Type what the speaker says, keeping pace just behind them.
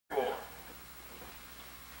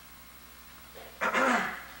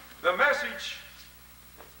message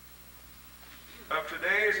of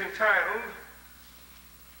today is entitled,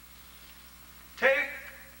 Take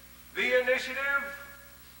the Initiative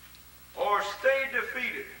or Stay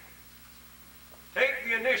Defeated. Take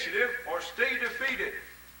the initiative or stay defeated.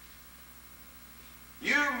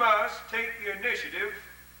 You must take the initiative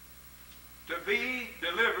to be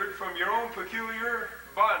delivered from your own peculiar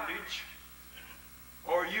bondage,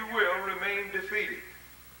 or you will remain defeated.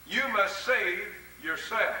 You must save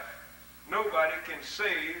yourself. Nobody can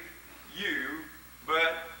save you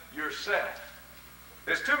but yourself.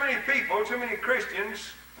 There's too many people, too many Christians,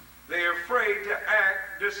 they are afraid to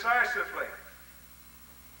act decisively.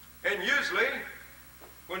 And usually,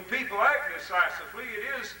 when people act decisively,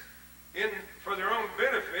 it is for their own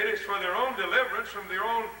benefit. It's for their own deliverance from their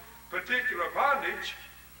own particular bondage.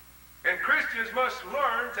 And Christians must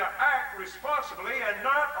learn to act responsibly and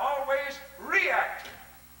not always react.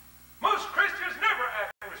 Most Christians never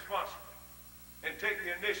act responsibly and take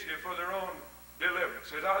the initiative for their own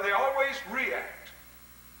deliverance. They always react.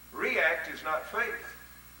 React is not faith.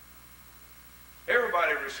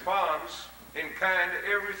 Everybody responds in kind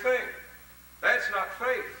to everything. That's not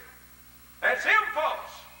faith. That's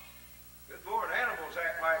impulse. Good Lord, animals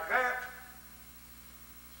act like that.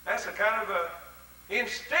 That's a kind of a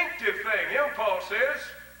instinctive thing. Impulse is,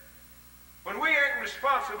 when we act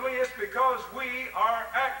responsibly, it's because we are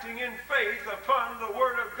acting in faith upon the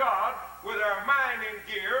Word of God with our mind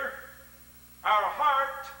in gear, our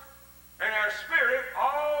heart and our spirit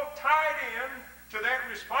all tied in to that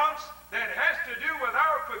response that has to do with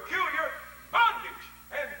our peculiar bondage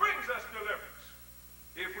and brings us deliverance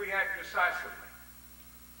if we act decisively.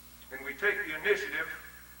 And we take the initiative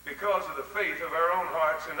because of the faith of our own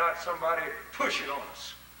hearts and not somebody pushing on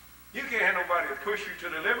us. You can't have nobody to push you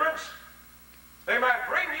to deliverance. They might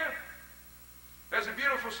bring you. There's a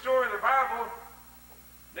beautiful story in the Bible.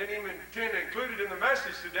 Didn't even intend to include it in the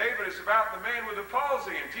message today, but it's about the man with the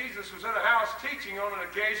palsy. And Jesus was in a house teaching on an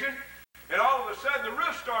occasion, and all of a sudden the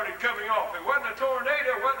roof started coming off. It wasn't a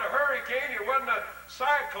tornado, it wasn't a hurricane, it wasn't a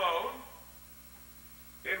cyclone.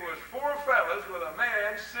 It was four fellas with a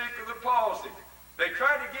man sick of the palsy. They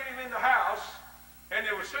tried to get him in the house, and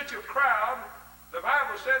there was such a crowd, the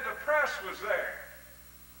Bible said the press was there.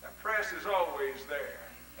 The press is always there.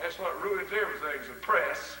 That's what ruins everything, is the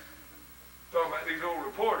press. Talking about these old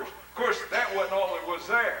reporters. Of course, that wasn't all that was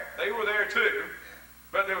there. They were there too,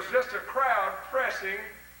 but there was just a crowd pressing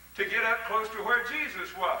to get up close to where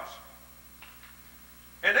Jesus was.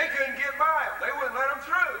 And they couldn't get by him. They wouldn't let him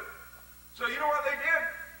through. So you know what they did?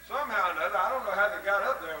 Somehow or another, I don't know how they got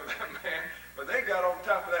up there with that man, but they got on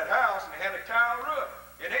top of that house and had a tile roof.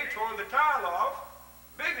 And they tore the tile off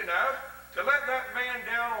big enough to let that man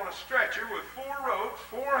down on a stretcher with four ropes,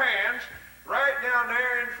 four hands, right down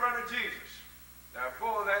there in front of Jesus. Now,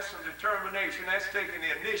 boy, that's some determination. That's taking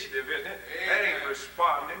the initiative, isn't it? Amen. That ain't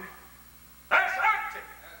responding. That's acting.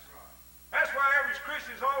 That's right. That's why every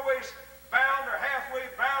Christian is always bound or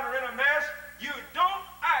halfway bound or in a mess. You don't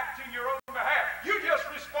act in your own behalf. You just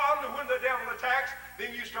respond to when the devil attacks,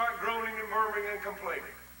 then you start groaning and murmuring and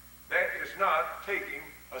complaining. That is not taking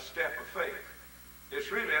a step of faith.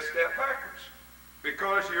 It's really a step backwards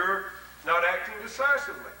because you're not acting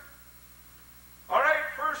decisively. All right,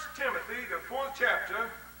 1 Timothy, the 4th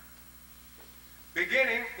chapter,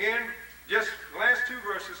 beginning in just the last two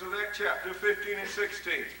verses of that chapter, 15 and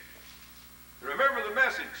 16. Remember, the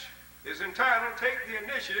message is entitled, Take the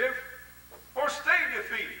Initiative or Stay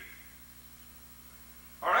Defeated.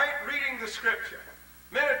 All right, reading the scripture.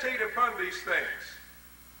 Meditate upon these things.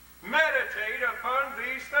 Meditate upon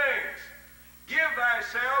these things. Give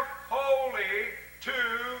thyself wholly to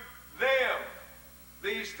them.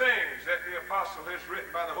 These things that the apostle has written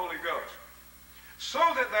by the Holy Ghost, so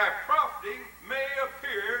that thy profiting may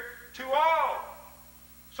appear to all.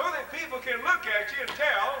 So that people can look at you and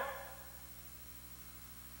tell,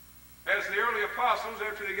 as the early apostles,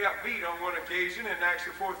 after they got beat on one occasion in Acts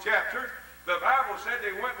the 4th chapter, the Bible said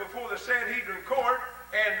they went before the Sanhedrin court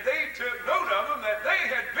and they took note of them that they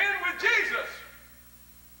had been with Jesus.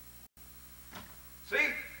 See,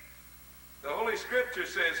 the Holy Scripture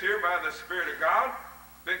says here by the Spirit of God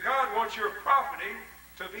that God wants your profiting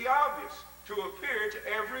to be obvious, to appear to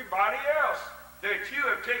everybody else, that you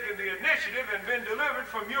have taken the initiative and been delivered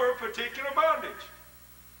from your particular bondage.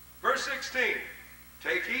 Verse 16,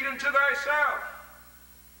 take heed unto thyself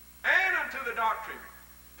and unto the doctrine.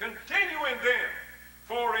 Continue in them,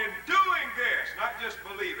 for in doing this, not just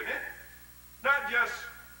believing it, not just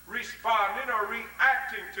responding or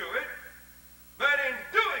reacting to it, but in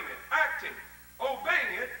doing it, acting,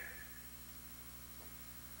 obeying it,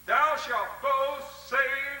 thou shalt both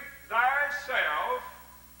save thyself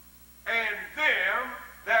and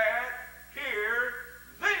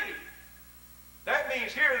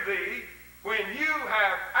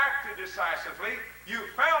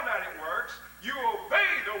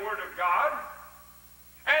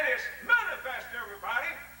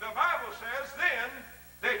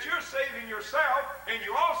and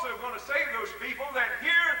you're also going to save those people that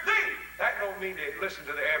hear thee. That don't mean they listen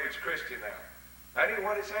to the average Christian now. That ain't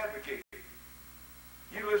what it's advocating.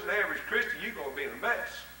 You listen to the average Christian, you're going to be in a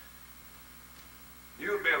mess.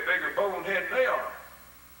 You'll be a bigger bonehead than they are.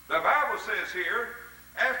 The Bible says here,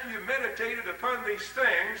 after you've meditated upon these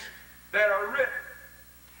things that are written,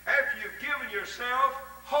 after you've given yourself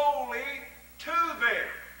wholly to them,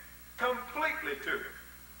 completely to them.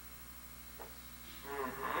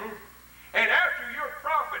 And after you're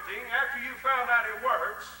profiting, after you found out it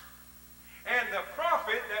works, and the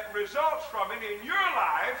profit that results from it in your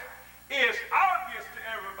life is obvious to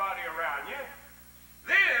everybody around you,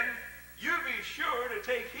 then you be sure to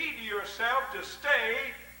take heed to yourself to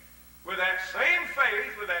stay with that same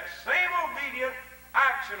faith, with that same obedient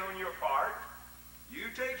action on your part. You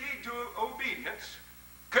take heed to obedience,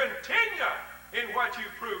 continue in what you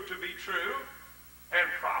prove to be true and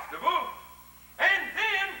profitable, and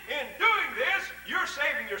then in doing this, you're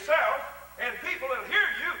saving yourself, and people that hear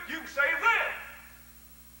you, you can save them.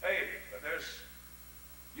 Hey, but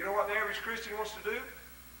you know what the average Christian wants to do?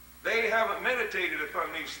 They haven't meditated upon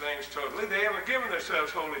these things totally. They haven't given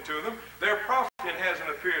themselves wholly to them. Their profit hasn't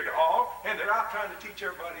appeared to all, and they're out trying to teach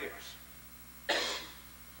everybody else.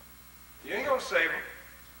 You ain't going to save them.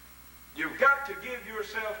 You've got to give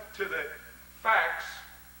yourself to the facts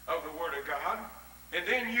of the Word of God, and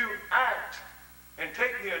then you act and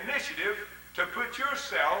take the initiative to put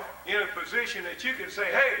yourself in a position that you can say,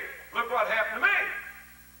 hey, look what happened to me.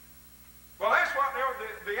 Well, that's what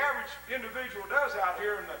the average individual does out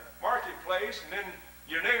here in the marketplace and in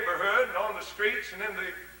your neighborhood and on the streets and in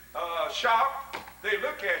the shop. They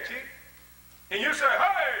look at you, and you say,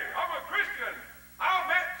 hey, I'm a Christian. I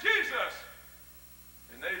met Jesus.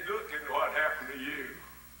 And they look at what happened to you.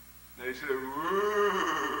 They say,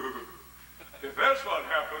 woo, if that's what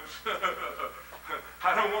happens,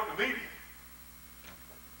 I don't want to meet him.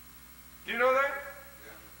 Do you know that?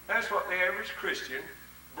 Yeah. That's what the average Christian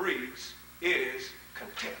breeds, is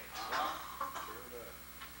contempt.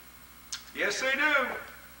 Yes, they do.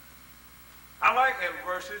 I like them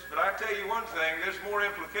verses, but I tell you one thing, there's more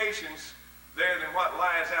implications there than what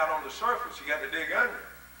lies out on the surface. You got to dig under.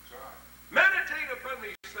 That's right. Meditate upon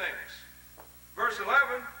these things. Verse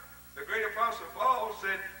 11, the great apostle Paul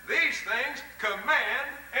said, these things command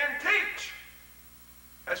and teach.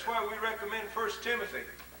 That's why we recommend 1 Timothy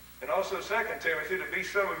and also 2 Timothy to be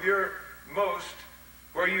some of your most,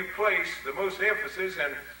 where you place the most emphasis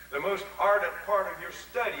and the most ardent part of your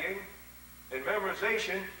studying and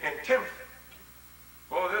memorization in Timothy.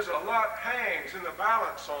 Well, there's a lot hangs in the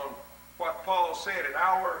balance on what Paul said in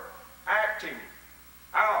our acting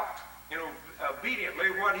out,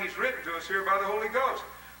 obediently what he's written to us here by the Holy Ghost.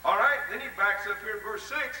 All right, then he backs up here in verse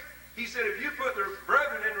 6. He said, if you put the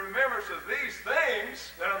brethren in remembrance of these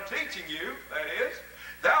things that I'm teaching you, that is,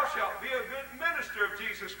 thou shalt be a good minister of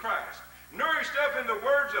Jesus Christ, nourished up in the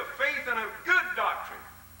words of faith and of good doctrine.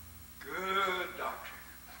 Good doctrine.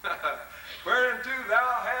 Whereunto thou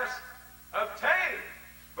hast obtained.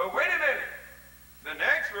 But wait a minute. The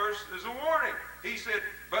next verse is a warning. He said,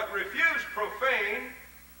 but refuse profane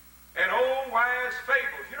and old wise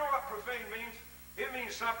fables. You know what profane means? It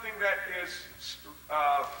means something that is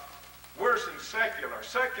worse than secular.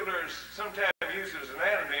 Secular is sometimes used as an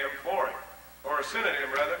anonym for it, or a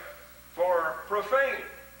synonym rather, for profane.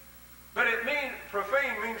 But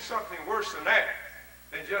profane means something worse than that,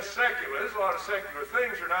 than just secular. There's a lot of secular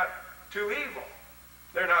things that are not too evil.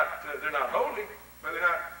 They're not holy, but they're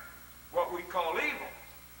not what we call evil.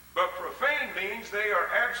 But profane means they are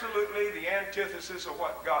absolutely the antithesis of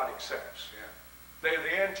what God accepts. Yeah. They're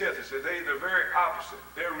the antithesis. They're the very opposite.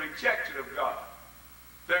 They're rejected of God.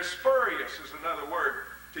 They're spurious is another word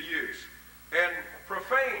to use. And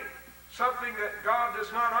profane, something that God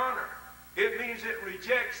does not honor. It means it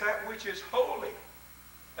rejects that which is holy.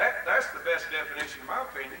 That's the best definition, in my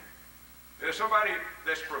opinion. If somebody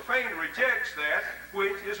that's profane rejects that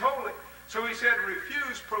which is holy. So he said,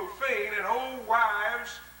 refuse profane and old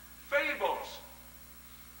wives' fables.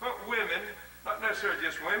 But women, not necessarily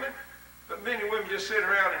just women, but many women just sit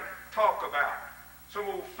around and talk about some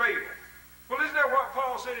old fable. Well, isn't that what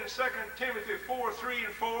Paul said in 2 Timothy 4:3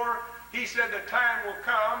 and 4? He said, the time will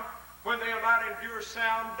come when they will not endure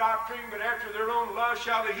sound doctrine, but after their own lust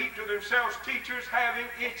shall they heap to themselves teachers having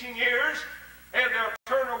itching ears, and they'll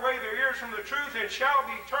turn away their ears from the truth and shall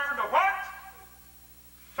be turned to what?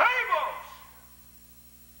 Fables!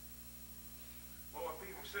 Boy,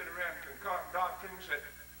 people sit around and concoct doctrines that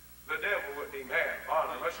the devil wouldn't even have on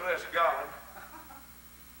them, much less God.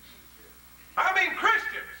 I mean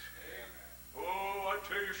Christians. Oh, I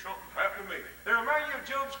tell you something happened to me. They remind you of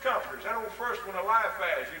Job's comforters, that old first one,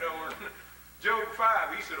 Eliphaz, where Job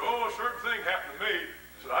 5, he said, oh, a certain thing happened to me.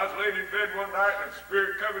 So I was laying in bed one night, and the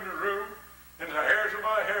Spirit come in the room, and the hairs of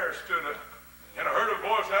my hair stood up. And I heard a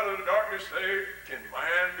voice out of the darkness say, can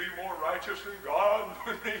man be more righteous than God?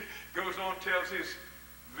 When he goes on and tells his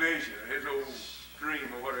vision, his old dream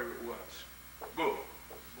or whatever it was. Bull.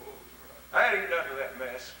 That ain't none of that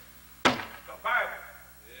mess. The Bible.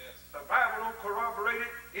 Yes. The Bible don't corroborate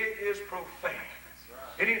it. It is profane.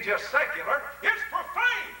 Right. It ain't just secular. It's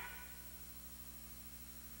profane.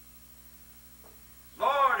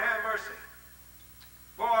 Lord have mercy.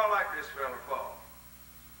 Boy, I like this fellow Paul.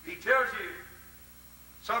 He tells you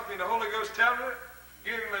something the Holy Ghost tells him,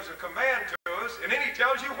 give him as a command to us, and then he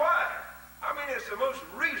tells you why. I mean, it's the most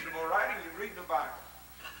reasonable writing you read in the Bible.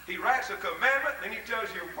 He writes a commandment, then he tells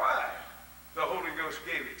you why the Holy Ghost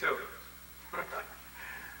gave it to him.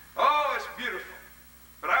 Oh, it's beautiful.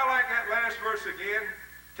 But I like that last verse again.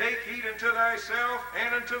 Take heed unto thyself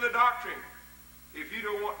and unto the doctrine. If you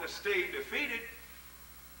don't want to stay defeated,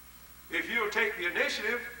 if you'll take the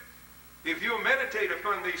initiative, if you'll meditate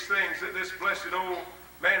upon these things that this blessed old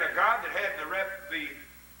man of God that had the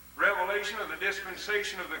revelation of the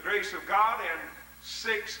dispensation of the grace of God and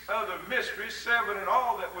 6 other mysteries, 7 in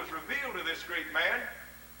all that was revealed to this great man,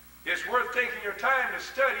 it's worth taking your time to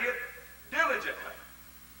study it diligently.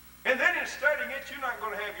 And then in studying it, you're not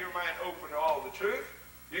going to have your mind open to all the truth.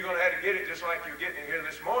 You're going to have to get it just like you're getting it here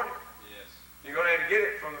this morning. Yes. You're going to have to get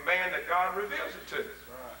it from the man that God reveals it to.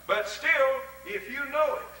 Right. But still, if you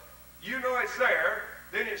know it's there,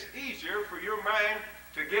 then it's easier for your mind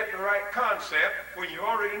to get the right concept when you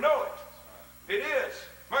already know it. Right. It is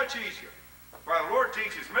much easier. Why, the Lord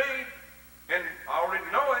teaches me, and I already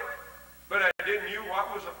know it, but I didn't know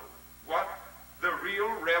what the real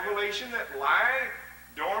revelation that lie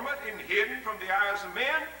dormant and hidden from the eyes of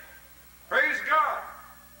men. Praise God.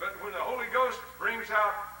 But when the Holy Ghost brings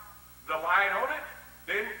out the light on it,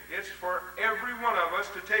 then it's for every one of us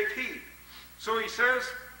to take heed. So he says,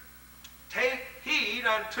 take heed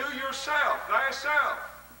unto yourself, thyself.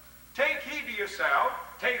 Take heed to yourself,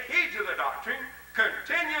 take heed to the doctrine,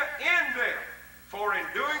 continue in them. For in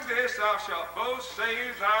doing this thou shalt both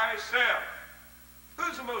save thyself.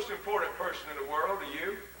 Who's the most important person in the world to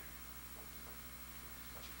you?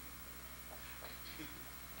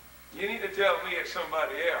 You need to tell me it's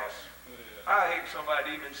somebody else. I hate somebody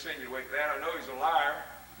to even insinuate that. I know he's a liar.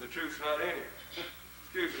 The truth's not in him.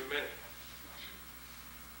 Excuse me a minute.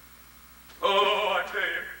 Oh, I tell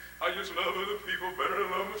you, I just love other people better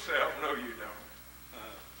than I love myself. No, you don't.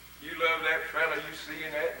 You love that fella you see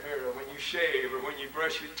in that mirror when you shave or when you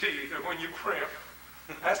brush your teeth or when you crimp.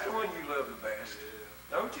 That's the one you love the best.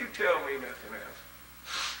 Don't you tell me nothing else.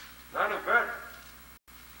 None of better.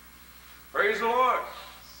 Praise the Lord.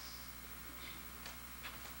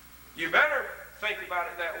 You better think about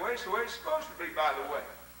it that way. It's the way it's supposed to be, by the way.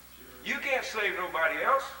 You can't save nobody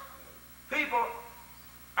else. People,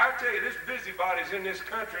 I tell you, this busybodies in this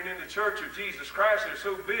country and in the Church of Jesus Christ are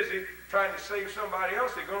so busy trying to save somebody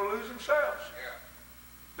else, they're going to lose themselves. Yeah.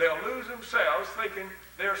 They'll lose themselves thinking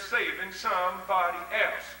they're saving somebody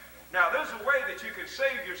else. Now, there's a way that you can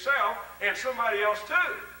save yourself and somebody else too.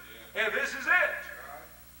 Yeah. And this is it. Right.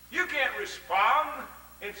 You can't respond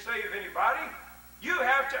and save anybody. You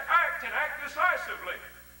have to act and act decisively.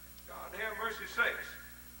 God have mercy sakes.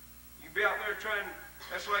 You can be out there trying,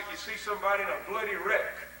 that's like you see somebody in a bloody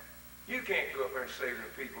wreck. You can't go up there and save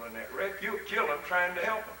the people in that wreck. You'll kill them trying to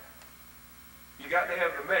help them. You got to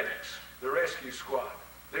have the medics, the rescue squad.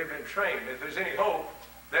 They've been trained. If there's any hope,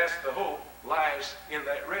 that's the hope lies in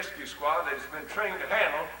that rescue squad that has been trained to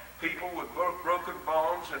handle people with broken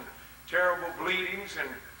bones and terrible bleedings and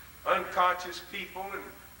unconscious people and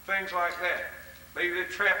things like that. Maybe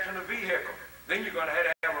they're trapped in a vehicle. Then you're going to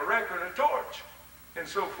have a wrecker and a torch and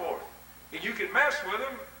so forth. And you can mess with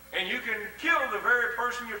them and you can kill the very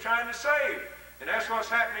person you're trying to save. And that's what's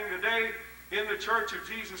happening today in the Church of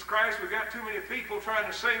Jesus Christ. We've got too many people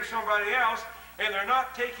trying to save somebody else and they're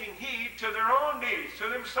not taking heed to their own needs,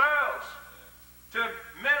 to themselves, to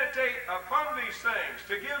meditate upon these things,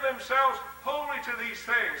 to give themselves wholly to these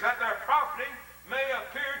things, that their profiting may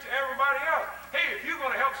appear to everybody else. Hey, if you're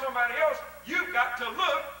going to help somebody else, you've got to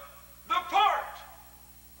look the part.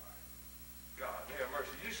 God have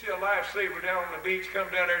mercy. You see a lifesaver down on the beach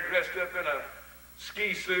come down there dressed up in a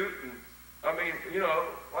ski suit and, I mean, you know,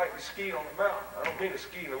 like to ski on the mountain. I don't mean to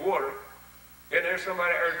ski in the water. And there's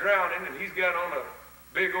somebody there drowning and he's got on a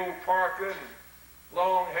big old parka and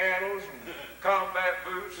long handles and combat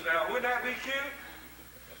boots. Now, wouldn't that be cute?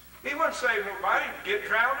 He wouldn't save nobody. He'd get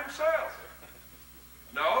drowned himself.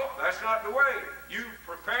 No, that's not the way. You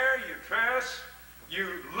prepare, you dress,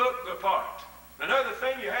 you look the part. Another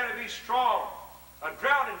thing, you had to be strong. A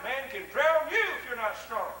drowning man can drown you if you're not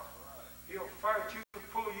strong. He'll fight you,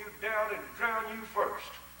 pull you down, and drown you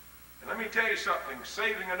first. And let me tell you something.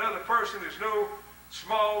 Saving another person is no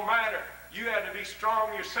small matter. You have to be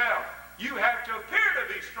strong yourself. You have to appear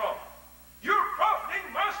to be strong. Your profiting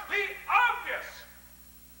must be obvious.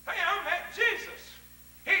 Hey, I met Jesus.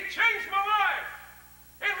 He changed my life.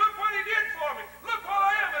 And look what he did for me. Look what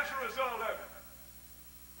I am as a result of it.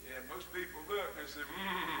 Yeah, most people look and they say,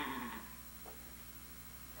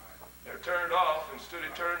 They're turned off instead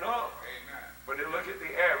of turned on. Amen. But they look at the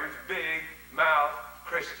average big mouth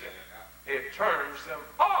Christian. It turns them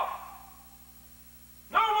off.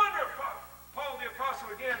 No wonder Paul the Apostle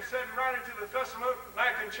again said in writing to the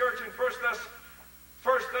Thessalonican church in 1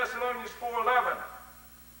 Thessalonians 4:11,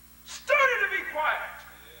 study to be quiet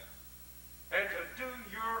and to do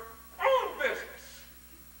your own business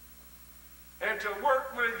and to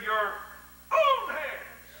work with your own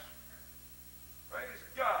hands. Praise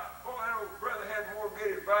God. Boy, that old brother had more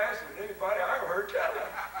good advice than anybody I ever heard tell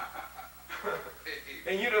him.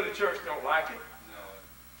 And you know the church don't like it.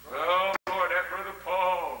 No. Oh, Lord, that brother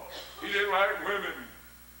Paul, he didn't like women.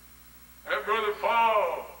 That brother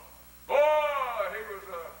Paul, boy, he was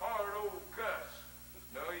a hard old cuss.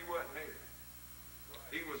 No, he wasn't either.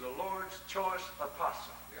 He was a Lord's choice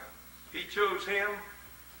apostle. He chose him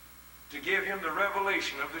to give him the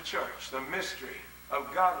revelation of the church, the mystery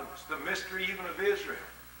of godliness, the mystery even of Israel.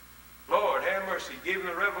 Lord, have mercy. Give him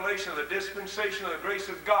the revelation of the dispensation of the grace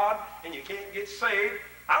of God, and you can't get saved.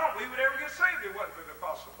 I don't believe we'd ever get saved if it wasn't for the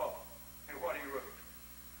Apostle Paul and what he wrote.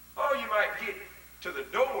 Oh, you might get to the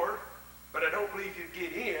door, but I don't believe you'd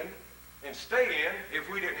get in and stay in if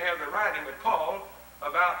we didn't have the writing of Paul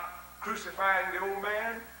about crucifying the old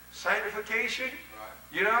man, sanctification,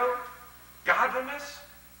 you know, godliness,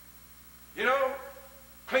 you know,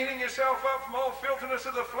 cleaning yourself up from all filthiness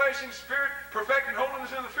of the flesh and spirit, perfecting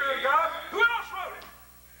holiness in the fear of God. Who else wrote it?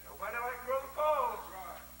 Nobody like Brother Paul.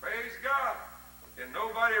 Praise God. And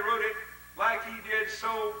nobody wrote it like he did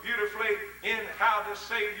so beautifully in How to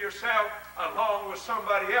Save Yourself along with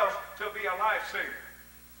somebody else to be a lifesaver.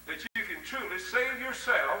 That you can truly save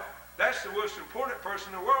yourself. That's the most important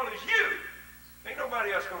person in the world is you. Ain't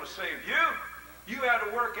nobody else going to save you. You have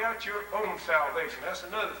to work out your own salvation. That's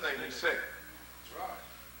another thing he said. That's right.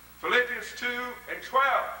 Philippians 2 and 12.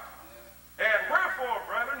 And wherefore,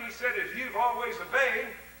 brethren, he said, if you've always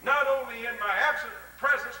obeyed, not only in my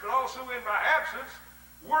presence, but also in my absence,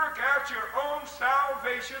 work out your own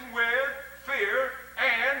salvation with fear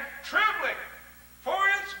and trembling. For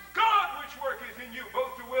it's God which worketh in you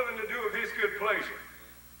both to will and to do of his good pleasure.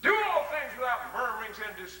 Do all things without murmurings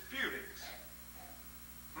and disputings.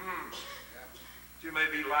 You may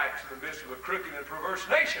be lights in the midst of a crooked and perverse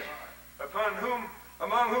nation,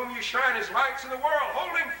 among whom you shine as lights in the world,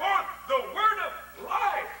 holding forth the word of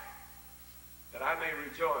life, that I may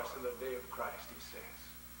rejoice in the day of Christ, he says.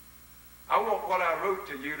 I want what I wrote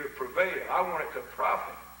to you to prevail. I want it to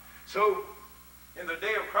profit. So, in the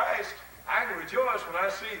day of Christ, I can rejoice when I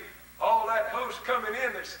see all that host coming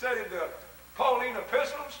in that studied the Pauline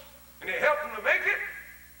epistles, and it helped them to make it.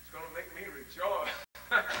 It's going to make me rejoice.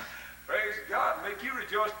 Praise God. Make you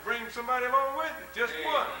rejoice. Bring somebody along with you. Just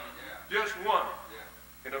one. Just one.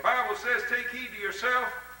 And the Bible says, take heed to yourself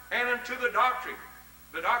and unto the doctrine.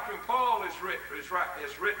 The doctrine Paul is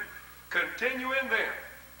written. Continue in them.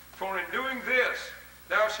 For in doing this,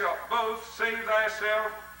 thou shalt both save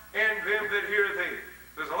thyself and them that hear thee.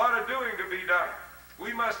 There's a lot of doing to be done.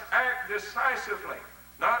 We must act decisively,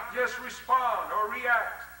 not just respond or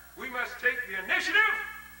react. We must take the initiative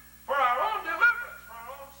for our own deliverance, for our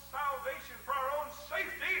own salvation, for our own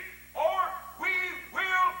safety, or we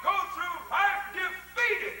will go through life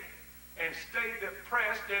defeated and stay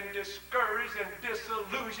depressed and discouraged and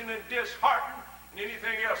disillusioned and disheartened. And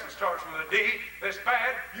anything else that starts with a D that's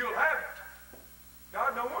bad, you'll have it.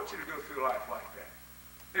 God don't want you to go through life like that.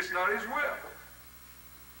 It's not his will.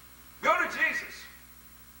 Go to Jesus.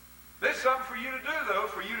 There's something for you to do, though,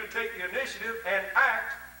 for you to take the initiative and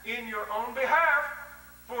act in your own behalf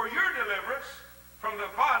for your deliverance from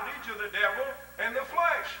the bondage of the devil and the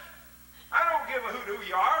flesh. I don't give a hoot who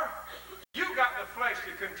you are. You got the flesh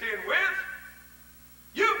to contend with.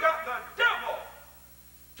 You got the devil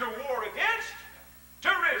to war against, to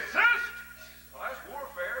resist. Well, that's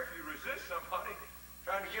warfare if you resist somebody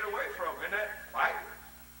trying to get away from him. Isn't that fighting?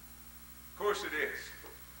 Of course it is.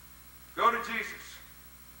 Go to Jesus.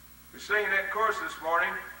 We sang that chorus this morning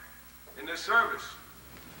in this service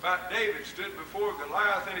about David stood before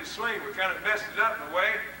Goliath in his sling. We kind of messed it up in a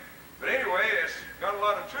way. But anyway, it's got a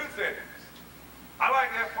lot of truth in it. I like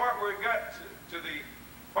that part where it got to the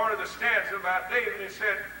part of the stanza about David. He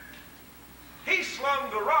said, he slung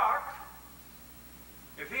the rock.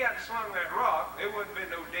 If he hadn't slung that rock, there wouldn't be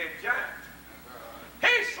no dead giant.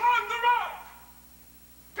 He slung the rock.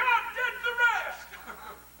 God did the rest.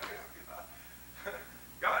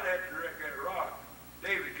 God had to direct that rock.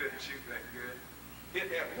 David couldn't shoot that good.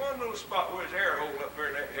 Hit that one little spot where his air hole up there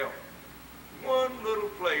in that helmet. One little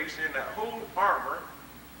place in that whole armor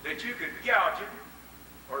that you could gouge him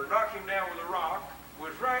or knock him down with a rock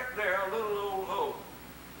was right there, a little old hole.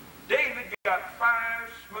 David got 5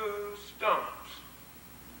 smooth stumps.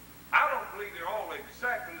 I don't believe they're all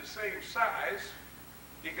exactly the same size.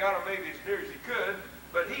 He got them maybe as near as he could,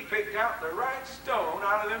 but he picked out the right stone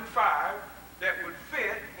out of them 5 that would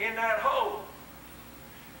fit in that hole.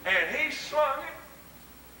 And he slung it.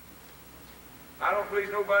 I don't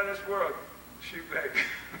believe nobody in this world could shoot that.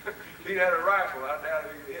 If he'd had a rifle, I doubt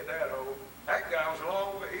if he could hit that hole. That guy was a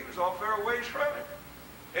long way. He was off there a ways from it.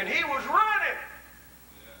 And he was running.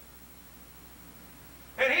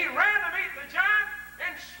 And he ran to meet the giant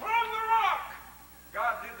and slung the rock.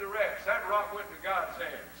 God did the rest. That rock went into God's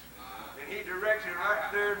hands. And he directed right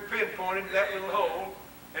there and pinpointed that little hole.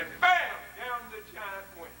 And bam, down the giant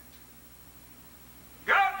went.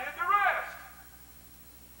 God did the rest.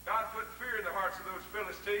 God put fear in the hearts of those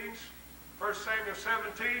Philistines. 1 Samuel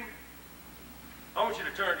 17. I want you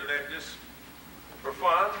to turn to that just for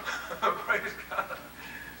fun. Praise God.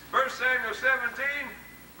 1 Samuel 17,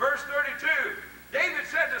 verse 32. David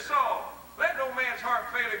said to Saul, let no man's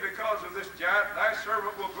heart fail him because of this giant. Thy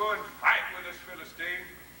servant will go and fight with this Philistine.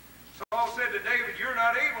 Saul said to David, you're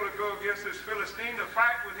not able to go against this Philistine to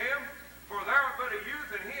fight with him, for thou art but a youth,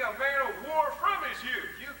 and he a man of war from his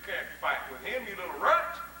youth. You can't fight with him, you little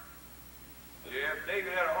runt. Yeah,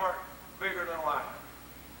 David had a heart bigger than life.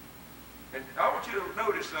 And I want you to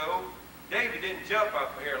notice, though, David didn't jump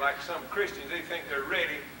up here like some Christians. They think they're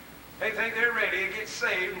ready. They think they're ready to get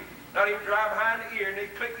saved, and not even drive behind the ear, and they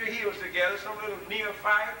click their heels together, some little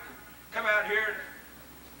neophyte, and come out here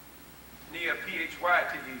and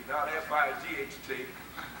P-H-Y-T-E, not F-I-G-H-T.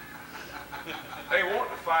 They want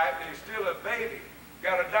to fight, and he's still a baby.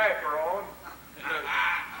 Got a diaper on, and a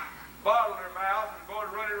bottle in their mouth, and going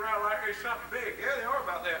running around like they're something big. Yeah, they are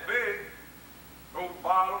about that big. Old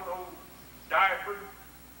bottle, old diaper,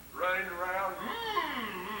 running around.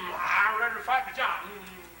 I'm ready to fight the giant.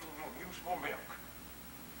 Give me some more milk.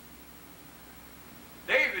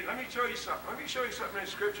 David, let me show you something. Let me show you something in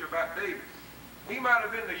Scripture about David. He might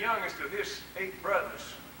have been the youngest of his 8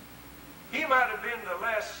 brothers. He might have been the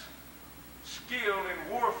less skilled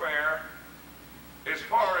in warfare as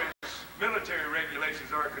far as military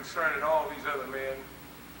regulations are concerned than all these other men.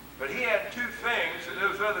 But he had 2 things that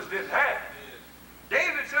those others didn't have.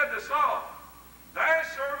 David said to Saul, thy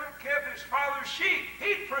servant kept his father's sheep.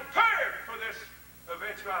 He prepared for this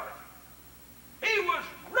eventuality. He was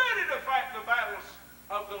ready to fight the battles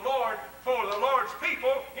of the Lord for the Lord's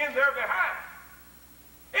people in their behalf.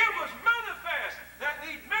 It was manifest that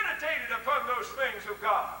he meditated upon those things of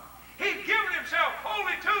God. He'd given himself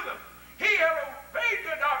wholly to them. He had obeyed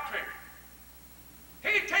the doctrine.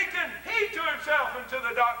 He'd taken heed to himself and to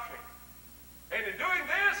the doctrine. And in doing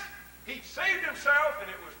this, he saved himself, and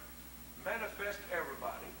it was manifest to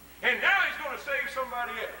everybody. And now he's going to save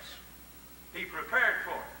somebody else. He prepared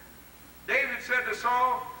for it. David said to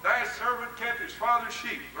Saul, thy servant kept his father's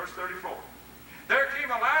sheep. Verse 34. There came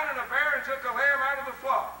a lion and a bear and took a lamb out of the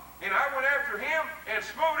flock. And I went after him and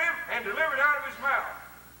smote him and delivered out of his mouth.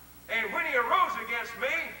 And when he arose against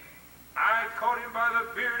me, I caught him by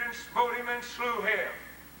the beard and smote him and slew him.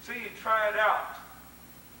 See, he tried out.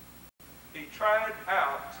 He tried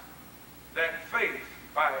out that faith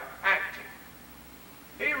by acting.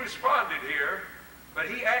 He responded here, but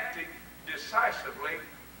he acted decisively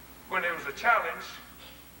when there was a challenge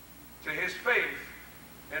to his faith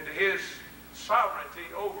and to his sovereignty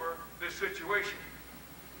over this situation.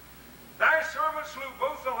 Thy servant slew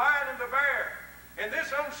both the lion and the bear, and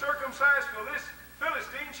this uncircumcised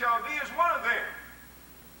Philistine shall be as one of them.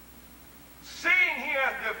 Seeing he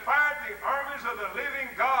hath defied the armies of the living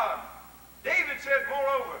God. David said,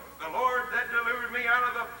 moreover, the Lord that delivered me out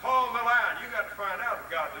of the paw of the lion. You got to find out if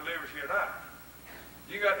God delivers you or not.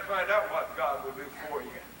 You got to find out what God will do for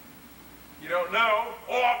you. You don't know?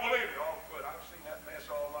 Oh, I believe it. Oh, good. I've seen that mess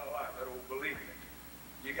all my life. That old believing it.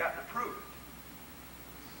 You got to prove it.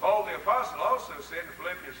 Paul the Apostle also said in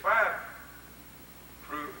Philippians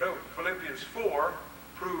 4,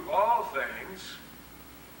 prove all things,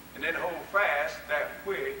 and then hold fast that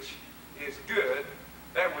which is good,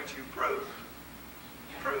 that which you prove.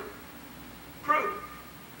 Prove. Prove.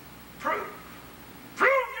 Prove.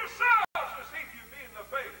 Prove yourselves to see if you be in the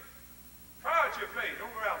faith. Try out your faith.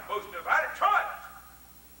 Don't go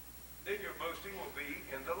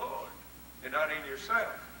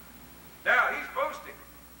yourself. Now, he's boasting.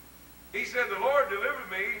 He said, the Lord delivered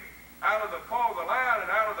me out of the paw of the lion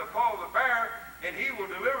and out of the paw of the bear, and he will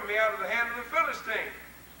deliver me out of the hand of the Philistine.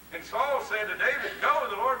 And Saul said to David, go,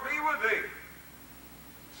 the Lord be with thee.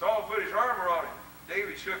 Saul put his armor on him.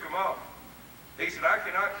 David shook him off. He said, I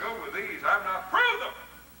cannot go with these. I've not proved them.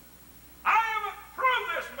 I haven't proved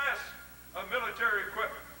this mess of military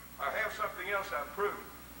equipment. I have something else I've proved.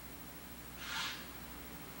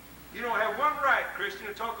 You don't have one right, Christian,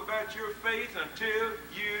 to talk about your faith until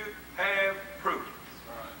you have proof.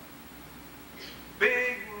 Right.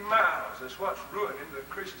 Big mouths is what's ruining the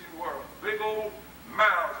Christian world. Big old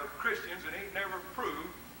mouths of Christians that ain't never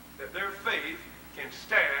proved that their faith can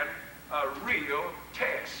stand a real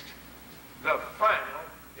test. The final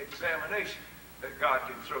examination that God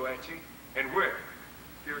can throw at you and whip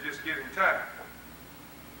if you'll just give him time.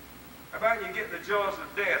 How about you get in the jaws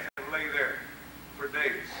of death and lay there for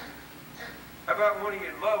days? How about one of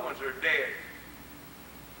your loved ones are dead?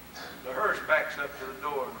 The hearse backs up to the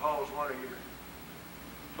door and hauls one of your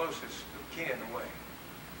closest of kin away.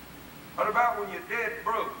 What about when you're dead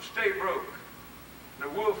broke, stay broke? The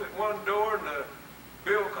wolf at one door and the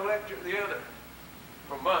bill collector at the other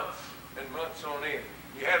for months and months on end.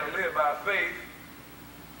 You had to live by faith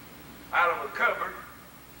out of a cupboard.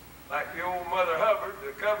 Like the old Mother Hubbard,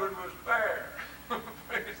 the cupboard was bare.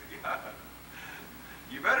 Praise God.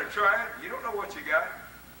 You better try it. You don't know what you got.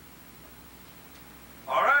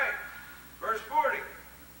 All right. Verse 40.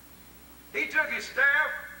 He took his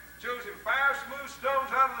staff, chose him 5 smooth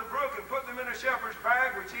stones out of the brook, and put them in a shepherd's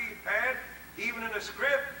bag, which he had, even in a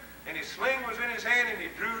scrip, and his sling was in his hand, and he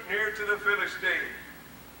drew near to the Philistine.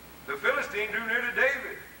 The Philistine drew near to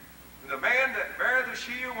David. And the man that bare the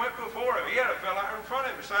shield went before him. He had a fellow out in front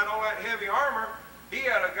of him. Beside all that heavy armor, he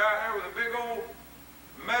had a guy there with a big old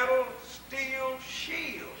metal steel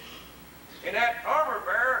shield. And that armor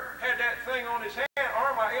bearer had that thing on his hand,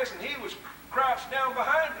 arm-I-S, and he was crouched down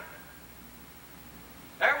behind him.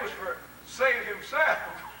 That was for save himself.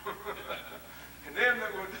 And them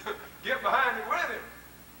that would get behind him with him.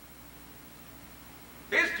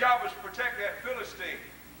 His job was to protect that Philistine.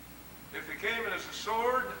 If he came in as a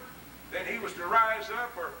sword, then he was to rise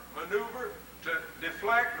up or maneuver to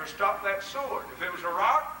deflect or stop that sword. If it was a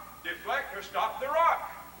rock, deflect or stop the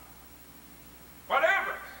rock.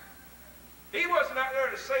 Whatever. He wasn't out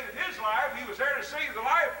there to save his life. He was there to save the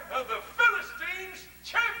life of the Philistines'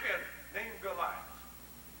 champion named Goliath.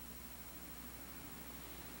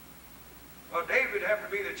 Well, David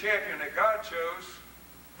happened to be the champion that God chose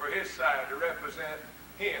for his side to represent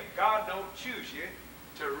him. God don't choose you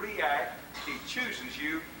to react. He chooses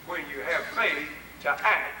you when you have faith to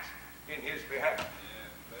act in his behalf.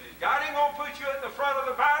 Yeah, God ain't going to put you at the front of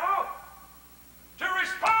the battle to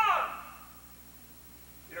respond.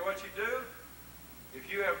 You know what you do?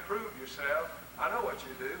 If you have proved yourself, I know what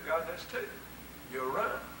you do. God does too. You'll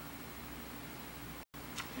run.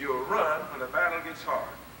 You'll run when the battle gets hard.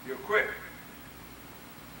 You'll quit.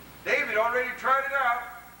 David already tried it out.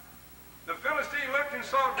 The Philistine looked and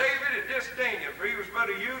saw David and disdained him, for he was but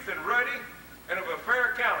a youth and ruddy and of a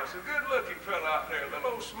fair countenance. A good-looking fellow out there.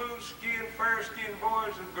 Little old smooth-skinned, fair-skinned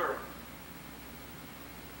boys and girls.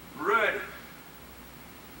 Ruddy.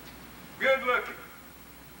 Good-looking.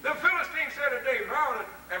 The Philistine said to David,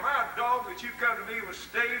 am I a dog that you come to me with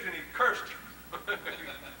staves? And he cursed him.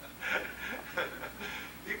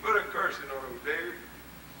 He put a cursing on him, David.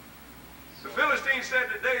 The Philistine said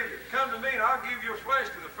to David, come to me and I'll give your flesh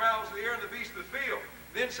to the fowls of the air and the beasts of the field.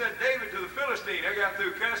 Then said David to the Philistine, I got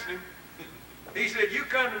through cussing him. He said, you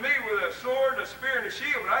come to me with a sword and a spear and a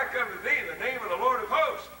shield, but I come to thee in the name of the Lord of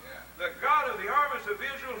hosts, the God of the armies of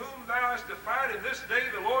Israel, whom thou hast defied, and this day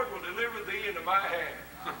the Lord will deliver thee into my hand.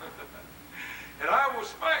 And I will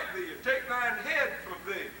smite thee and take thine head from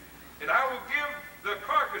thee. And I will give the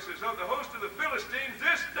carcasses of the host of the Philistines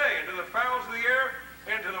this day unto the fowls of the air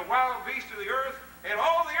and to the wild beasts of the earth and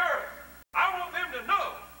all the earth. I want them to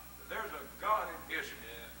know that there's a God in Israel.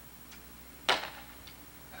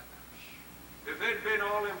 If they'd been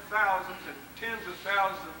all them thousands and tens of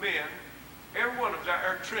thousands of men, every one of them's out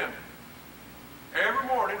there trembling. Every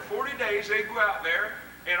morning, 40 days, they go out there,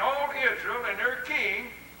 and all Israel and their king,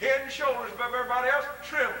 head and shoulders above everybody else,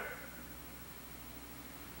 tremble.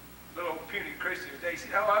 Little old puny Christians, they say,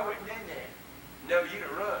 oh, I wouldn't done that. No, you'd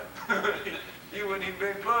have run. You wouldn't even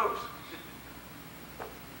been close.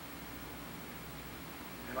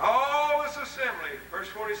 And all this assembly, verse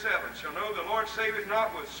 47, shall know the Lord saveth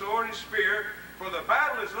not with sword and spear, for the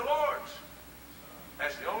battle is the Lord's.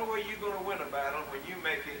 That's the only way you're going to win a battle, when you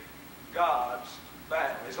make it God's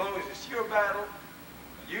battle. As long as it's your battle,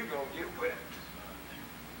 you're going to get whipped.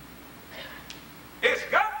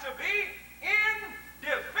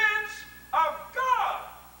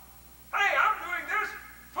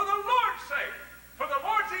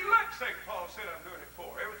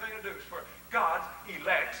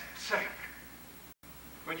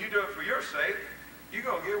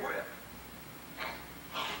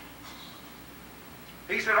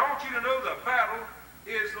 He said, I want you to know the battle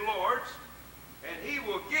is the Lord's, and he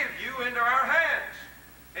will give you into our hands.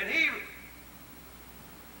 And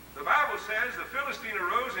the Bible says, the Philistine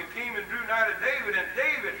arose and came and drew nigh to David, and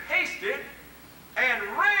David hasted and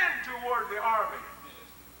ran toward the army.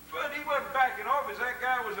 But he wasn't backing off as that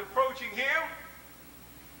guy was approaching him,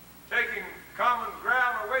 taking common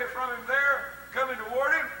ground away from him there, coming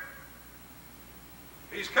toward him.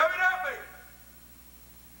 He's coming at me.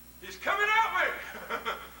 He's coming at me.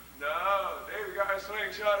 No, David got a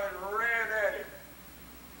slingshot and ran at him.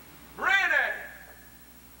 Ran at him.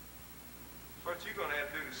 That's what you're going to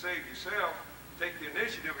have to do to save yourself. Take the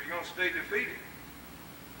initiative or you're going to stay defeated.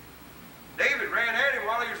 David ran at him.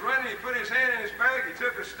 While he was running, he put his hand in his bag. He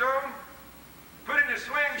took a stone, put it in his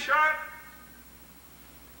slingshot,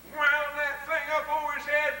 wound that thing up over his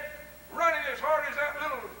head, running as hard as that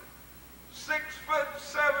little 6'7"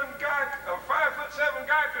 guy, or 5'7"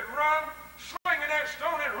 guy could run, slinging that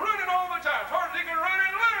stone and running all the time. As hard as he could run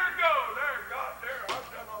and let her go. There, God, there, I've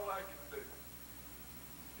done all I can do.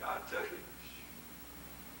 God took him.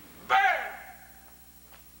 Bam!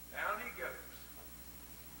 Down he goes.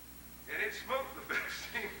 And it smote the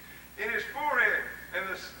Philistine in his forehead, and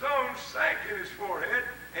the stone sank in his forehead,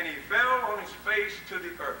 and he fell on his face to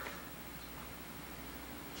the earth.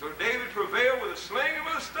 So David prevailed with a sling and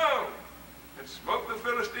with a stone, and smote the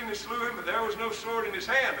Philistine and slew him, but there was no sword in his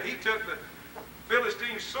hand. But he took the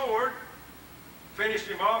Philistine's sword, finished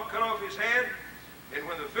him off, cut off his head, and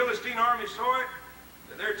when the Philistine army saw it,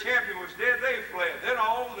 that their champion was dead, they fled. Then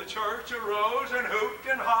all of the church arose and hooped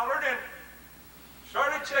and hollered and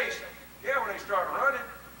started chasing. Yeah, when they started running,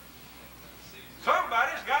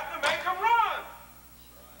 somebody's got to make them run.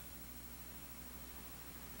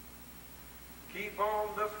 Keep on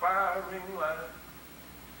the firing line.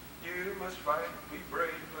 You must fight, be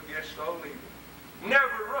brave against all evil.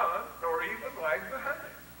 Never run, nor even lag behind.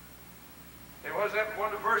 And what's that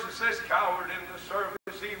one of the verses says? Coward in the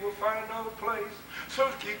service, he will find no place.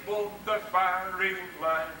 So keep on the firing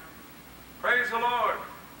line. Praise the Lord.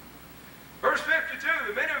 Verse 52,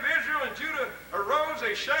 the men of Israel and Judah arose,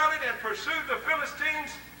 they shouted and pursued the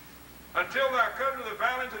Philistines until thou come to the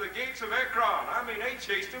valley to the gates of Ekron. I mean, they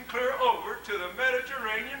chased them clear over to the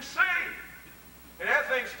Mediterranean Sea. And that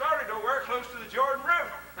thing started nowhere close to the Jordan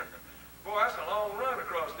River. Boy, that's a long run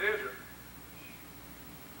across the desert.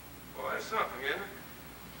 Boy, that's something, isn't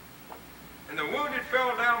it? And the wounded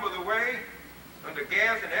fell down by the way unto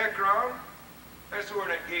Gath and Ekron. That's where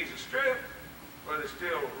that Gaza Strip, where they're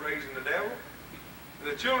still raising the devil.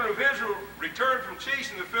 And the children of Israel returned from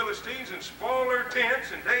chasing the Philistines and spoiled their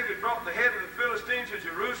tents. And David brought the head of the Philistines to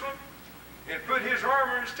Jerusalem and put his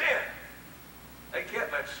armor in his tent. They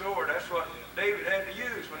kept that sword. That's what David had to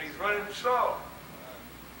use when he's running the Saul.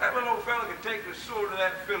 That little old fella could take the sword of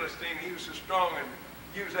that Philistine. He was so strong and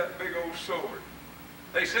use that big old sword.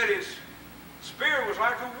 They said his spear was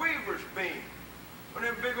like a weaver's beam. One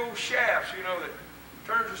of them big old shafts, you know, that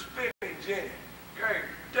turns the spinach in it. Great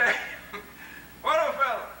damn. What a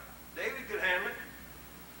fella. David could handle it.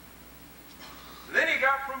 And then he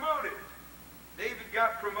got promoted. David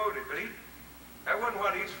got promoted, but that wasn't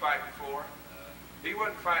what he's fighting for. He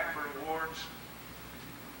wasn't fighting for rewards.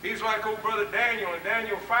 He's like old brother Daniel in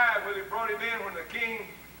Daniel 5, where they brought him in when the king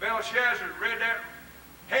Belshazzar read that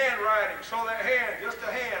handwriting, saw that hand, just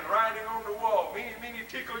a hand writing on the wall. Mean you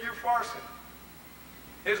tickle your farson.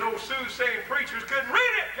 His old soothsaying preachers couldn't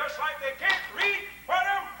read it, just like they can't read what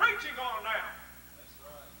I'm preaching on now. That's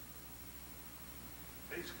right.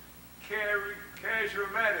 These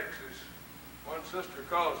charismatics, as one sister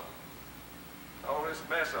calls them. All this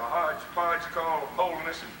mess of hodgepodge called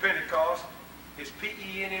holiness and Pentecost is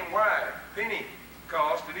P-E-N-N-Y.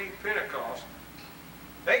 Pentecost, it ain't Pentecost.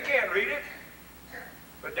 They can't read it.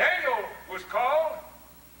 But Daniel was called,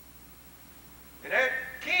 and that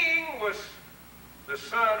king was the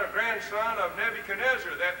son or grandson of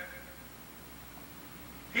Nebuchadnezzar. That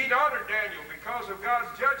he'd honored Daniel because of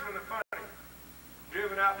God's judgment upon him.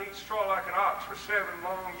 Driven out to eat straw like an ox for 7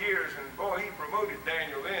 long years, and boy, he promoted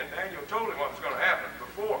Daniel then. Daniel told him what was going to happen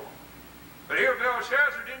before. But here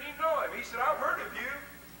Belshazzar didn't even know him. He said, I've heard of you.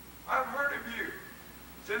 I've heard of you.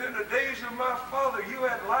 He said, in the days of my father, you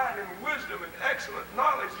had light and wisdom and excellent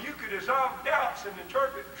knowledge. You could dissolve doubts and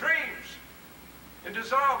interpret dreams and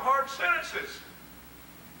dissolve hard sentences.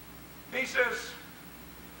 He says,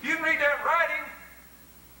 if you can read that writing,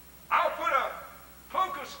 I'll put a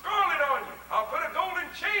cloak of scarlet on you. I'll put a golden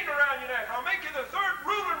chain around your neck. I'll make you the 3rd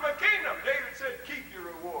ruler in my kingdom. David said, keep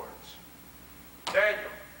your rewards.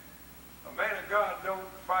 Daniel, a man of God don't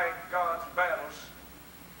fight God's battles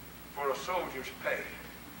for a soldier's pay,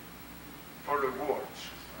 for rewards.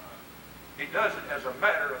 He does it as a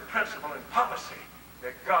matter of principle and policy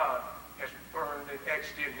that God has burned and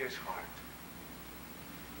etched in his heart.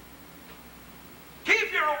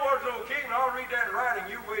 Keep your rewards, O king, and I'll read that writing.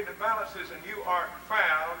 You weigh the balances, and you are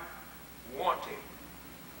found wanting.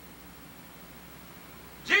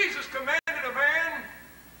 Jesus commanded a man,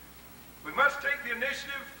 we must take the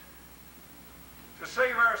initiative to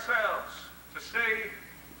save ourselves, to stay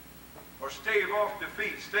or stave off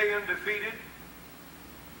defeat, stay undefeated,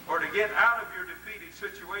 or to get out of your defeated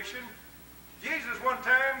situation. Jesus one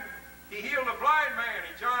time, he healed a blind man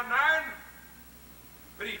in John 9,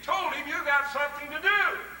 but he told him, you got something to do.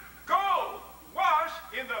 Go, wash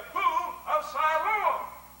in the pool of Siloam.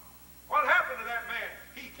 What happened to that man?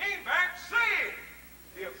 He came back saying,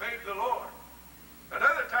 he obeyed the Lord.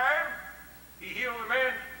 Another time, he healed a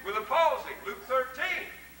man with a palsy, Luke 13.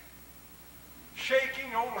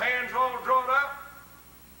 Shaking, old hands all drawn up.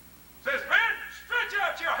 Says, man, stretch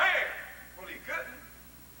out your hand. Well, he couldn't,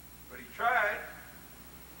 but he tried,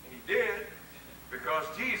 and he did, because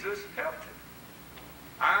Jesus helped him.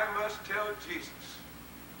 I must tell Jesus,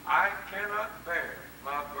 I cannot bear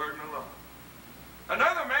my burden alone.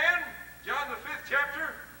 Another man, John the 5th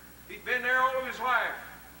chapter, he'd been there all of his life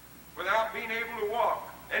without being able to walk.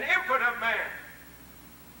 An impotent man.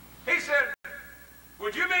 He said,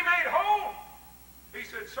 would you be made whole? He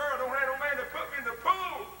said, sir, I don't have no man to put me in the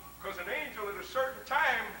pool, because an angel at a certain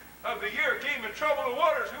time of the year came and troubled the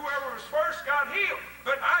waters. Whoever was first got healed.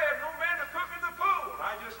 But I have no man to put me in the pool.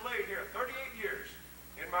 I just laid here 38 years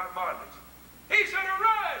in my bondage. He said,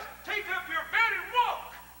 arise, take up your bed and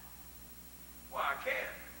walk. Well, I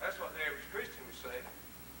can't. That's what the average Christian would say.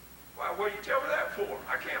 Why, what do you tell me that for?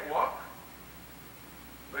 I can't walk.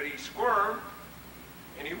 But he squirmed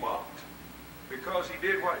and he walked because he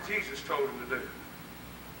did what Jesus told him to do.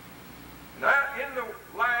 Now, in the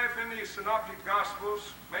life in the Synoptic Gospels,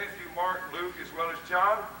 Matthew, Mark, Luke, as well as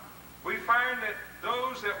John, we find that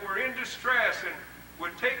those that were in distress and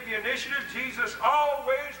would take the initiative, Jesus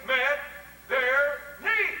always met their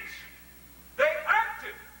needs. They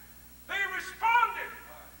acted. They responded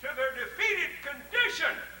to their defeated condition.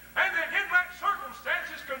 And they didn't let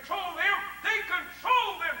circumstances control them. They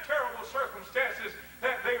controlled them terrible circumstances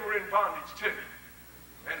that they were in bondage to.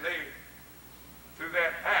 And they, through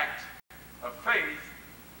that act of faith,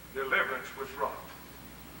 deliverance was wrought.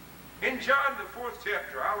 In John the 4th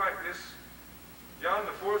chapter, I like this. John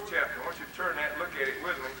the 4th chapter. I want you to turn that and look at it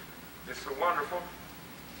with me. It's so wonderful.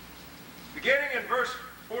 Beginning in verse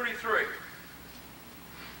 43.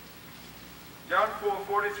 John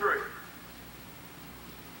 4:43.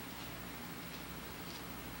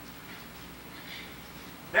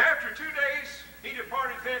 Now after 2 days he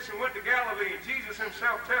departed thence and went to Galilee, and Jesus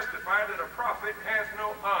himself testified that a prophet hath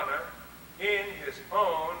no honor in his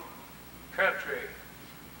own country.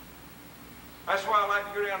 That's why I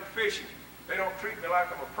like to go down fishing. They don't treat me like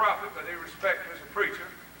I'm a prophet, but they respect me as a preacher.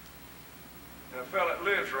 And a fellow that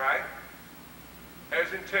lives right,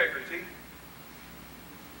 has integrity.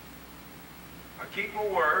 I keep my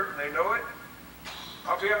word, and they know it.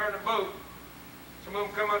 I'll be out in the boat. Some of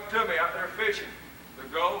them come up to me out there fishing, the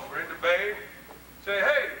Gulf or in the bay, say,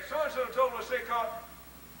 hey, so-and-so told us they caught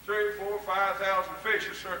 3,000, 4,000, 5,000 fish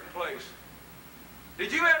a certain place.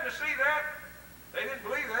 Did you happen to see that? They didn't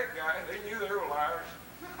believe that guy. They knew they were liars.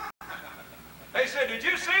 They said, did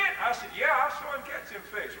you see it? I said, yeah, I saw him catch them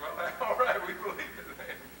fish. Well, all right, we believe it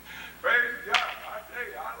then. Praise God. I tell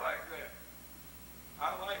you, I like that.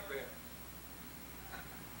 I like that.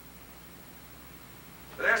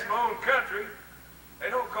 But that's my own country. They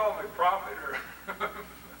don't call me prophet, or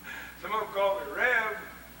some of them call me Rev.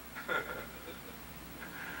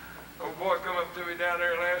 Old boy come up to me down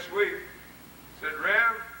there last week. Said,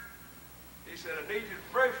 Rev, he said, I need you to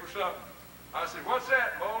pray for something. I said, what's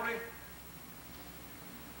that, Baldy?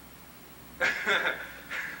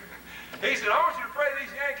 He said, I want you to pray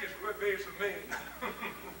these Yankees for being so mean.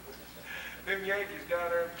 Them Yankees down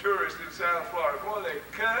there, tourists in South Florida, boy, they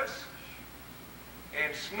cuss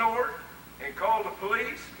and snort and call the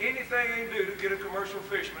police. Anything they can do to get a commercial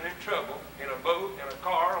fisherman in trouble, in a boat, in a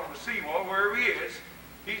car, on the seawall, wherever he is,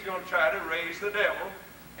 he's going to try to raise the devil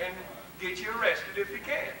and get you arrested if he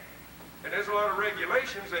can. And there's a lot of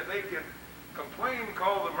regulations that they can complain,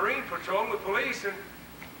 call the Marine Patrol, the police, and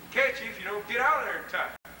catch you if you don't get out of there in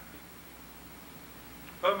time.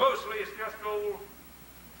 But mostly it's just old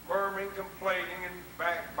murmuring, complaining, and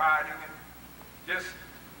backbiting, and just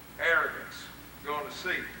arrogance going to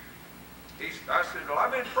sea. I said, well,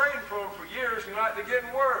 I've been praying for them for years, and like they're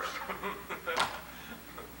getting worse.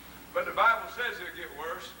 But the Bible says they'll get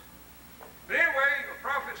worse. But anyway, a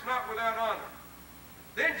prophet's not without honor.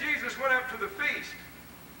 Then Jesus went up to the feast.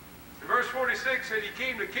 In verse 46 said he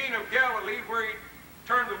came to Cana of Galilee, where he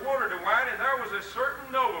turned the water to wine, and there was a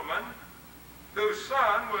certain nobleman whose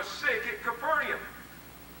son was sick at Capernaum.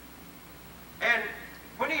 And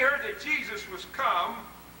when he heard that Jesus was come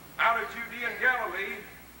out of Judea and Galilee,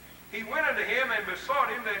 he went unto him and besought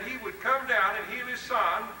him that he would come down and heal his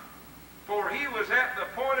son, for he was at the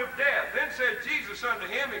point of death. Then said Jesus unto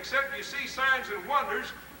him, except you see signs and wonders,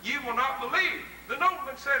 ye will not believe. The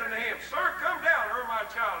nobleman said unto him, Sir, come down, or my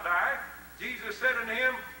child die. Jesus said unto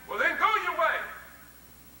him, Well, then go your way.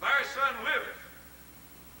 Thy son liveth.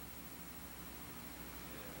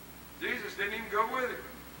 Jesus didn't even go with him.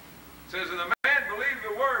 It says, and the man believed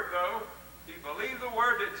the word, though. He believed the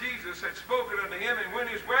word that Jesus had spoken unto him, and went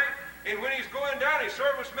his way. And when he's going down, his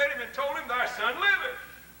servants met him and told him, Thy son liveth.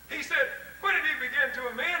 He said, When did he begin to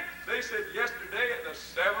amend? They said, Yesterday at the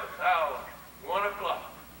 7th hour, 1 o'clock.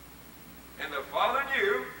 And the father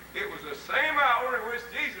knew it was the same hour in which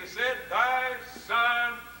Jesus said, Thy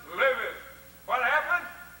son liveth. What happened?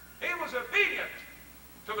 He was obedient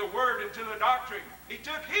to the word and to the doctrine. He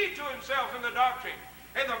took heed to himself in the doctrine.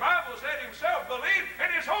 And the Bible said himself believed,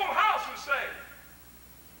 and his whole house was saved.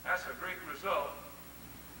 That's a great result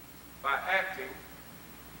by acting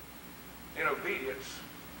in obedience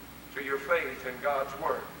to your faith in God's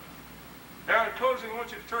word. Now in closing, I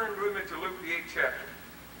want you to turn with me to Luke the 8th chapter,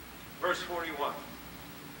 verse 41.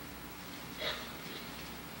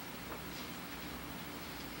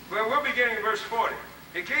 Well, we'll be beginning in verse 40.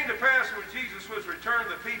 It came to pass when Jesus was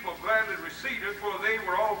returned, the people gladly received him, for they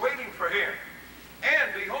were all waiting for him.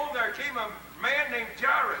 And behold, there came a man named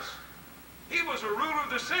Jairus. He was a ruler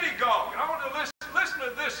of the synagogue. And I want to listen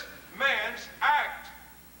to this man's act.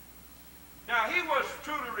 Now, he was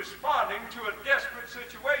truly responding to a desperate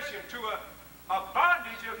situation, to a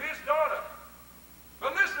bondage of his daughter.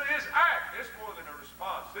 But listen to his act. It's more than a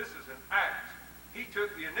response. This is an act. He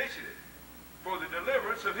took the initiative for the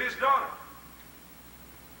deliverance of his daughter.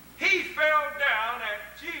 He fell down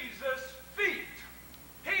at Jesus' feet.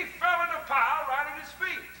 He fell in a pile right at his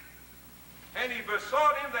feet. And he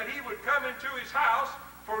besought him that he would come into his house,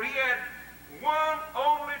 for he had one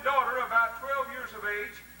only daughter, about 12 years of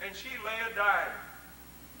age, and she lay a-dying.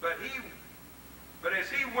 But as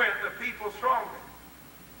he went, the people thronged him.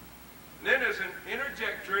 And then there's an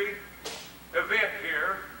interjectory event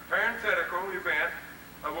here, parenthetical event,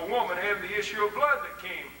 of a woman having the issue of blood that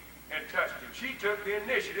came and touched him. She took the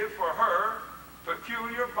initiative for her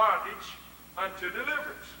peculiar bondage unto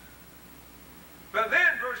deliverance. But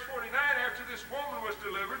then, verse 49, after this woman was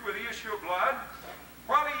delivered with the issue of blood,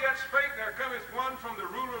 while he yet spake, there cometh one from the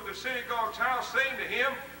ruler of the synagogue's house, saying to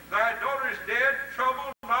him, Thy daughter is dead,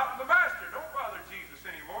 trouble not the master. Don't bother Jesus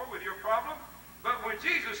anymore with your problem. But when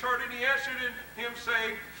Jesus heard it, he answered him,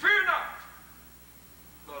 saying, Fear not,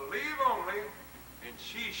 believe only, and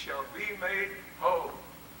she shall be made whole.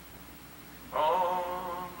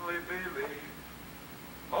 Only believe,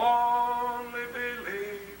 only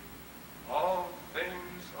believe, all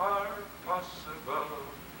things are possible,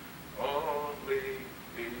 only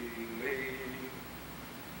believe.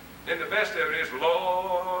 And the best of it is,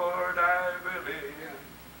 Lord, I believe,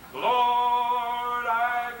 Lord,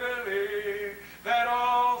 I believe that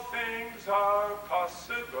all things are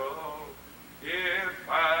possible if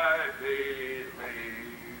I believe.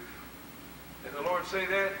 Did the Lord say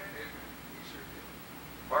that?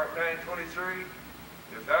 Mark 9:23.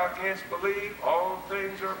 If thou canst believe, all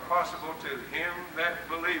things are possible to him that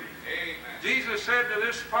believeth. Amen. Jesus said to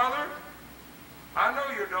this father, I know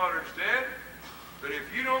your daughter's dead, but if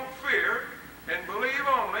you don't fear and believe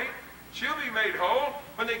only, she'll be made whole.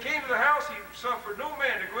 When they came to the house, he suffered no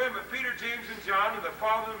man to go in but Peter, James, and John, and the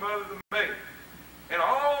father and mother of the maid. And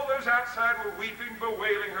all those outside were weeping,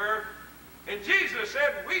 bewailing her. And Jesus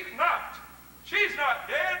said, Weep not. She's not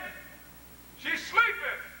dead. She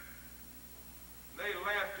sleepeth. They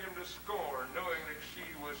laughed him to scorn, knowing that she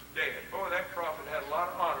was dead. Boy, that prophet had a lot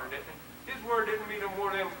of honor, didn't he? His word didn't mean no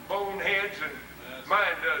more than them boneheads, and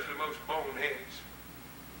mine does the most boneheads.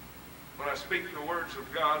 When I speak the words of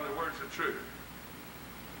God and the words of truth.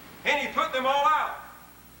 And he put them all out.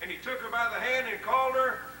 And he took her by the hand and called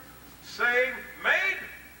her, saying, Maid,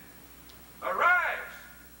 arise.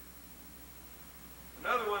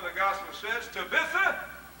 Another one of the Gospels says, Tabitha,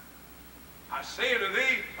 I say unto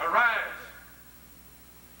thee, arise.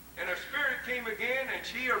 And her spirit came again, and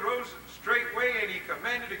she arose straightway, and he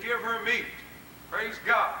commanded to give her meat. Praise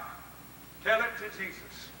God. Tell it to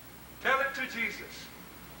Jesus. Tell it to Jesus.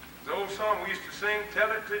 The old song we used to sing,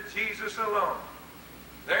 Tell it to Jesus alone.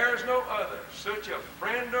 There's no other, such a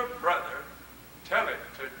friend or brother. Tell it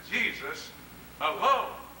to Jesus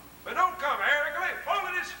alone. But don't come arrogantly. Fall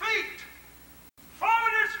at his feet. Fall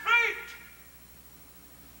on its feet.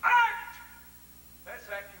 Act. That's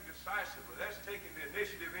acting decisively. That's taking the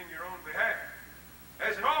initiative in your own behalf.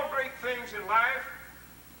 As in all great things in life,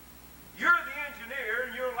 you're the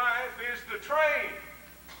engineer and your life is the train.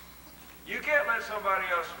 You can't let somebody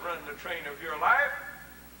else run the train of your life.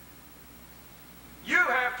 You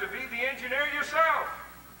have to be the engineer yourself.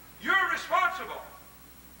 You're responsible.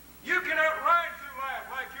 You cannot ride through life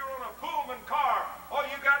like you're on a Pullman car. All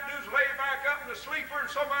you got to do is lay back up in the sleeper and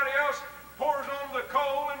somebody else pours on the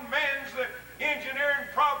coal and mends the engineering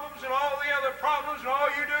problems and all the other problems, and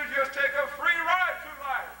all you do is just take a free ride through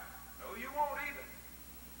life. No, you won't either.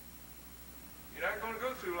 You're not going to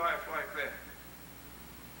go through life like that.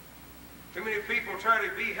 Too many people try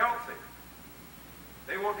to be healthy.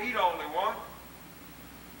 They won't eat all they want.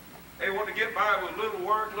 They want to get by with little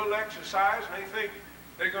work, little exercise, and they think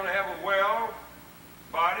they're going to have a well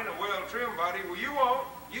body and a well-trimmed body. Well, you won't.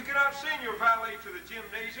 You cannot send your valet to the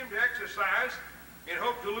gymnasium to exercise and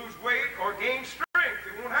hope to lose weight or gain strength.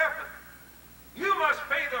 It won't happen. You must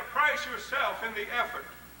pay the price yourself in the effort.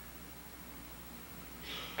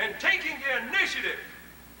 And taking the initiative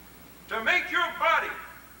to make your body,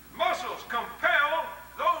 muscles, compel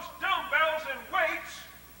those dumbbells and weights,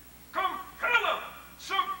 compel them,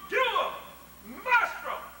 subdue them, master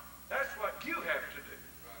them. That's what you have to do.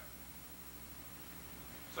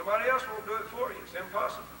 Somebody else won't do it for you. It's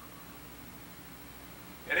impossible.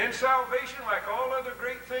 And in salvation, like all other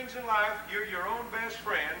great things in life, you're your own best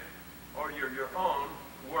friend or you're your own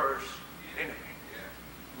worst enemy.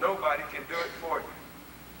 Nobody can do it for you.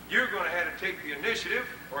 You're going to have to take the initiative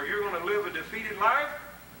or you're going to live a defeated life,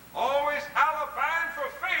 always alibine for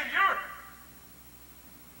failure,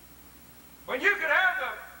 when you could have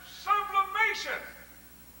the sublimation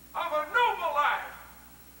of a noble life,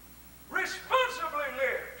 responsibly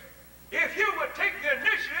lived, if you would take the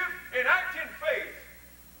initiative and act in faith,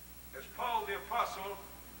 as Paul the Apostle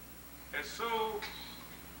has so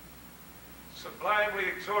sublimely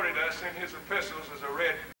exhorted us in his epistles, as I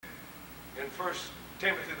read in 1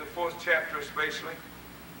 Timothy, the 4th chapter especially.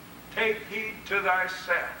 Take heed to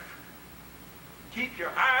thyself. Keep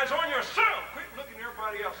your eyes on yourself. Quit looking at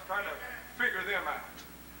everybody else trying to figure them out.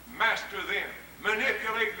 Master them.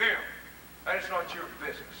 Manipulate them. That's not your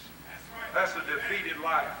business. That's a defeated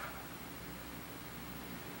life.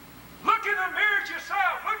 Look in the mirror at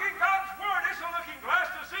yourself. Look in God's Word. It's a looking glass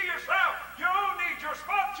to see yourself. Your own needs, your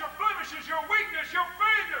spots, your blemishes, your weakness, your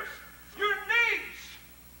failures, your needs.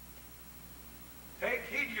 Take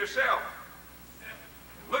heed to yourself.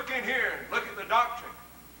 Look in here and look at the doctrine.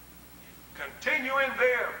 Continue in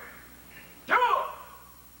them. Do it.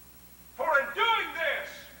 For in doing this,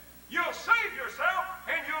 you'll save yourself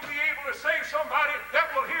and you'll be able to save somebody that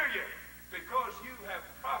will hear you. Because you have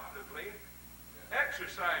profitably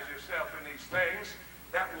exercised yourself in these things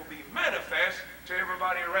that will be manifest to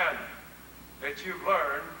everybody around you. That you've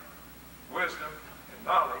learned wisdom and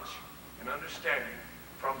knowledge and understanding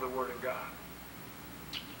from the Word of God.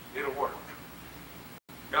 It'll work.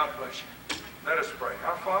 God bless you. Let us pray.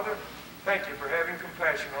 Our Father, thank you for having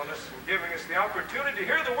compassion on us and giving us the opportunity to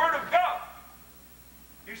hear the Word of God.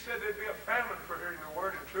 You said there'd be a famine for hearing the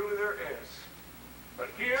Word, and truly there is. But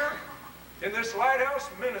here, in this Lighthouse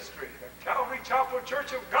ministry, the Calvary Chapel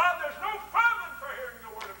Church of God, there's no famine for hearing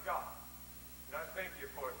the Word of God. And I thank you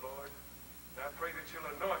for it, Lord. And I pray that you'll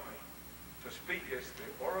anoint me to speak as the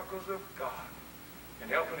oracles of God and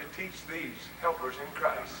help me to teach these helpers in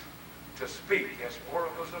Christ to speak as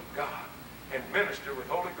oracles of God and minister with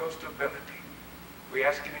Holy Ghost ability. We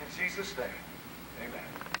ask it in Jesus' name.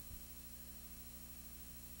 Amen.